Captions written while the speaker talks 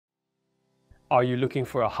Are you looking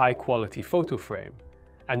for a high-quality photo frame?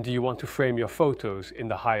 And do you want to frame your photos in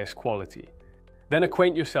the highest quality? Then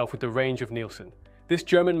acquaint yourself with the range of Nielsen. This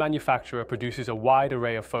German manufacturer produces a wide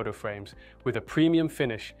array of photo frames with a premium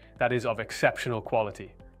finish that is of exceptional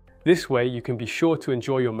quality. This way you can be sure to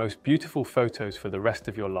enjoy your most beautiful photos for the rest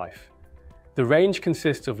of your life. The range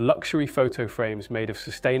consists of luxury photo frames made of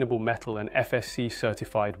sustainable metal and FSC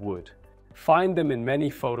certified wood. Find them in many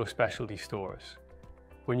photo specialty stores.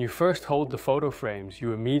 When you first hold the photo frames,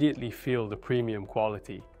 you immediately feel the premium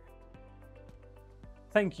quality.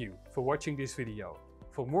 Thank you for watching this video.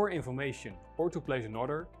 For more information or to place an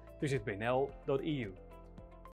order, visit benel.eu.